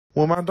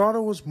When my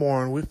daughter was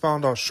born, we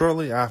found out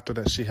shortly after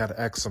that she had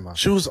eczema.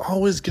 She was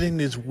always getting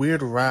these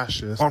weird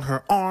rashes on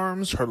her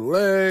arms, her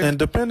legs, and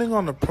depending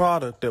on the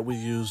product that we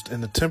used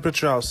and the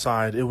temperature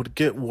outside, it would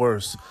get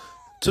worse,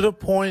 to the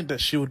point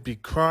that she would be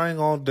crying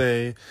all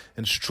day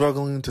and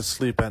struggling to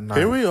sleep at night.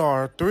 Here we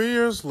are, 3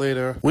 years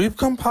later. We've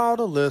compiled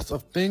a list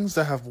of things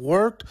that have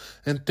worked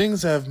and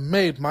things that have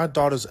made my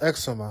daughter's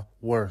eczema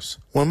worse.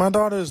 When my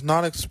daughter is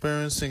not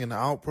experiencing an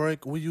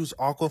outbreak, we use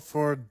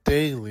Aquaphor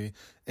daily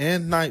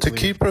and nightly to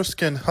keep her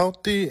skin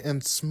healthy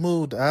and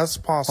smooth as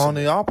possible. On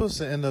the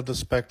opposite end of the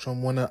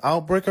spectrum, when an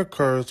outbreak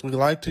occurs, we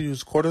like to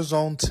use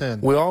cortisone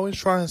 10. We always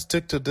try and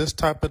stick to this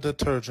type of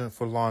detergent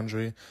for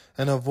laundry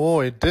and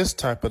avoid this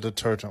type of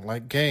detergent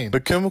like Gain.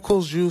 The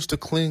chemicals used to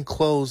clean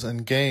clothes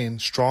and Gain,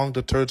 strong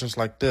detergents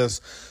like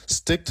this,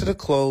 stick to the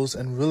clothes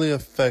and really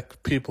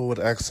affect people with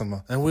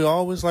eczema. And we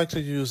always like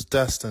to use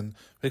Destin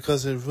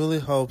because it really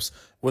helps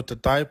with the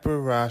diaper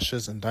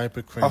rashes and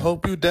diaper cream. I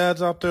hope you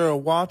dads out there are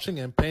watching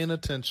and paying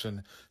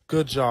attention.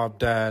 Good job,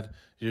 Dad.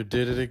 You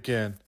did it again.